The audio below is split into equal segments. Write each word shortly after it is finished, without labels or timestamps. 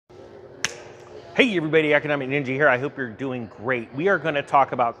Hey everybody, Economic Ninja here. I hope you're doing great. We are going to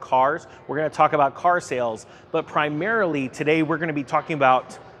talk about cars. We're going to talk about car sales, but primarily today we're going to be talking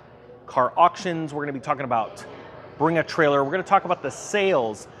about car auctions. We're going to be talking about Bring a Trailer. We're going to talk about the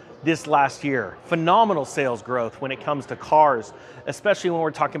sales this last year. Phenomenal sales growth when it comes to cars, especially when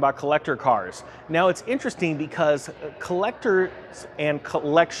we're talking about collector cars. Now it's interesting because collectors and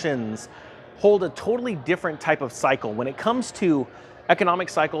collections hold a totally different type of cycle. When it comes to economic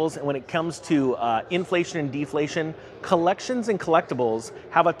cycles and when it comes to inflation and deflation, collections and collectibles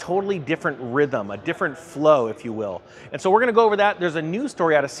have a totally different rhythm, a different flow, if you will. And so we're gonna go over that. There's a news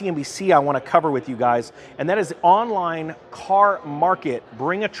story out of CNBC I wanna cover with you guys, and that is online car market,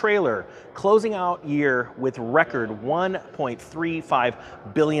 Bring a Trailer, closing out year with record $1.35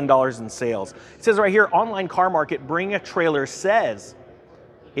 billion in sales. It says right here, online car market, Bring a Trailer says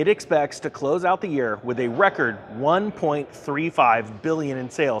it expects to close out the year with a record $1.35 billion in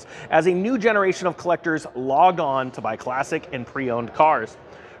sales as a new generation of collectors logged on to buy classic and pre-owned cars.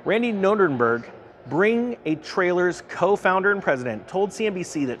 Randy Notenberg, Bring a Trailer's co-founder and president, told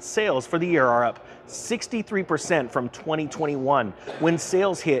CNBC that sales for the year are up 63% from 2021, when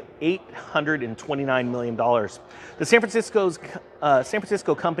sales hit $829 million. The San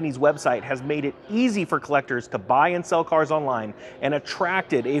Francisco company's website has made it easy for collectors to buy and sell cars online and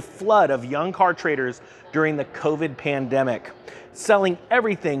attracted a flood of young car traders during the COVID pandemic, selling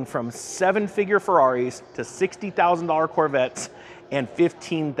everything from seven-figure Ferraris to $60,000 Corvettes and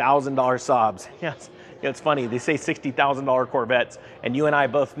 $15,000 Saabs. Yes, it's funny, they say $60,000 Corvettes, and you and I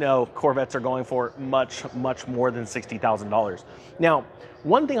both know Corvettes are going for much, much more than $60,000. Now,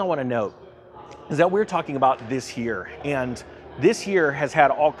 one thing I want to note is that we're talking about this year, and this year has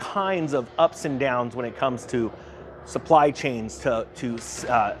had all kinds of ups and downs when it comes to supply chains, to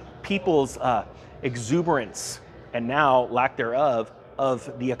people's exuberance, and now lack thereof,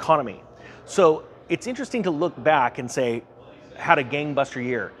 of the economy. So it's interesting to look back and say, had a gangbuster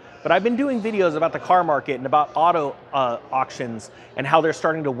year. But I've been doing videos about the car market and about auto auctions and how they're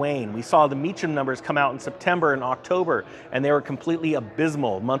starting to wane. We saw the Meacham numbers come out in September and October, and they were completely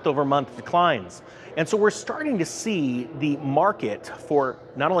abysmal, month-over-month declines. And so we're starting to see the market for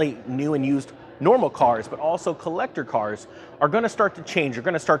not only new and used normal cars, but also collector cars are going to start to change, are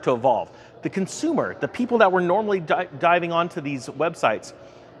going to start to evolve. The consumer, the people that were normally diving onto these websites,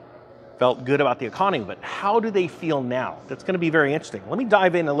 felt good about the economy, but how do they feel now? That's going to be very interesting. Let me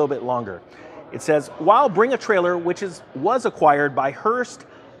dive in a little bit longer. It says, while Bring a Trailer, which was acquired by Hearst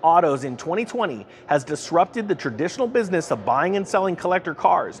Autos in 2020, has disrupted the traditional business of buying and selling collector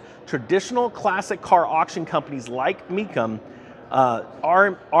cars, traditional classic car auction companies like Meacham,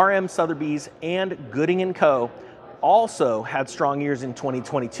 RM Sotheby's, and Gooding & Co. also had strong years in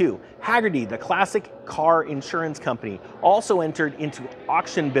 2022. Hagerty, the classic car insurance company, also entered into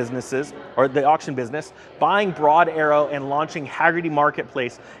auction businesses, or the auction business, buying Broad Arrow and launching Hagerty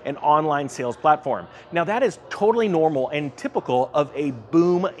Marketplace, an online sales platform. Now that is totally normal and typical of a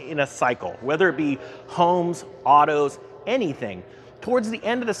boom in a cycle, whether it be homes, autos, anything. Towards the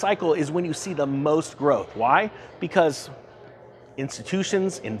end of the cycle is when you see the most growth. Why? Because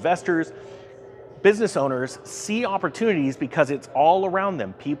institutions, investors, business owners see opportunities because it's all around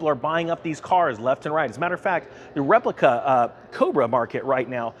them. People are buying up these cars left and right. As a matter of fact, the replica Cobra market right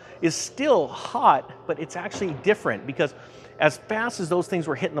now is still hot, but it's actually different because as fast as those things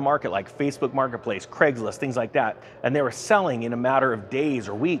were hitting the market, like Facebook Marketplace, Craigslist, things like that, and they were selling in a matter of days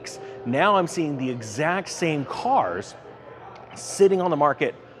or weeks, now I'm seeing the exact same cars sitting on the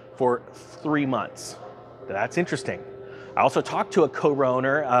market for 3 months. That's interesting. I also talked to a Cobra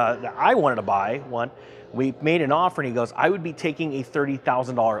owner that I wanted to buy one. We made an offer and he goes, I would be taking a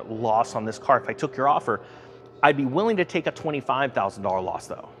 $30,000 loss on this car. If I took your offer, I'd be willing to take a $25,000 loss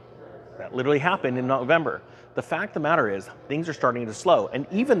though. That literally happened in November. The fact of the matter is things are starting to slow. And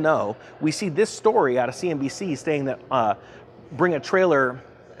even though we see this story out of CNBC saying that Bring a Trailer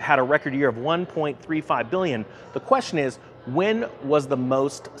had a record year of $1.35 billion, the question is, when was the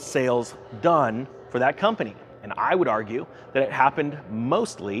most sales done for that company? And I would argue that it happened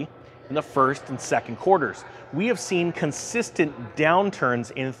mostly in the first and second quarters. We have seen consistent downturns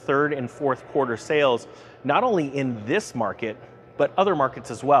in third and fourth quarter sales, not only in this market, but other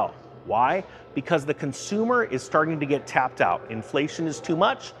markets as well. Why? Because the consumer is starting to get tapped out. Inflation is too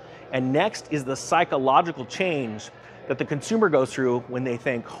much. And next is the psychological change that the consumer goes through when they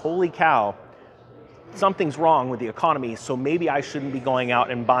think, holy cow, something's wrong with the economy, so maybe I shouldn't be going out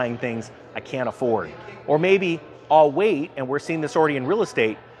and buying things I can't afford. Or maybe I'll wait, and we're seeing this already in real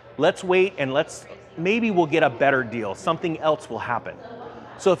estate, let's wait and maybe we'll get a better deal, something else will happen.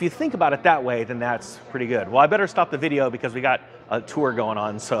 So if you think about it that way, then that's pretty good. Well, I better stop the video because we got a tour going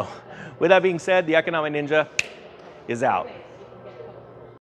on. So with that being said, the Economic Ninja is out.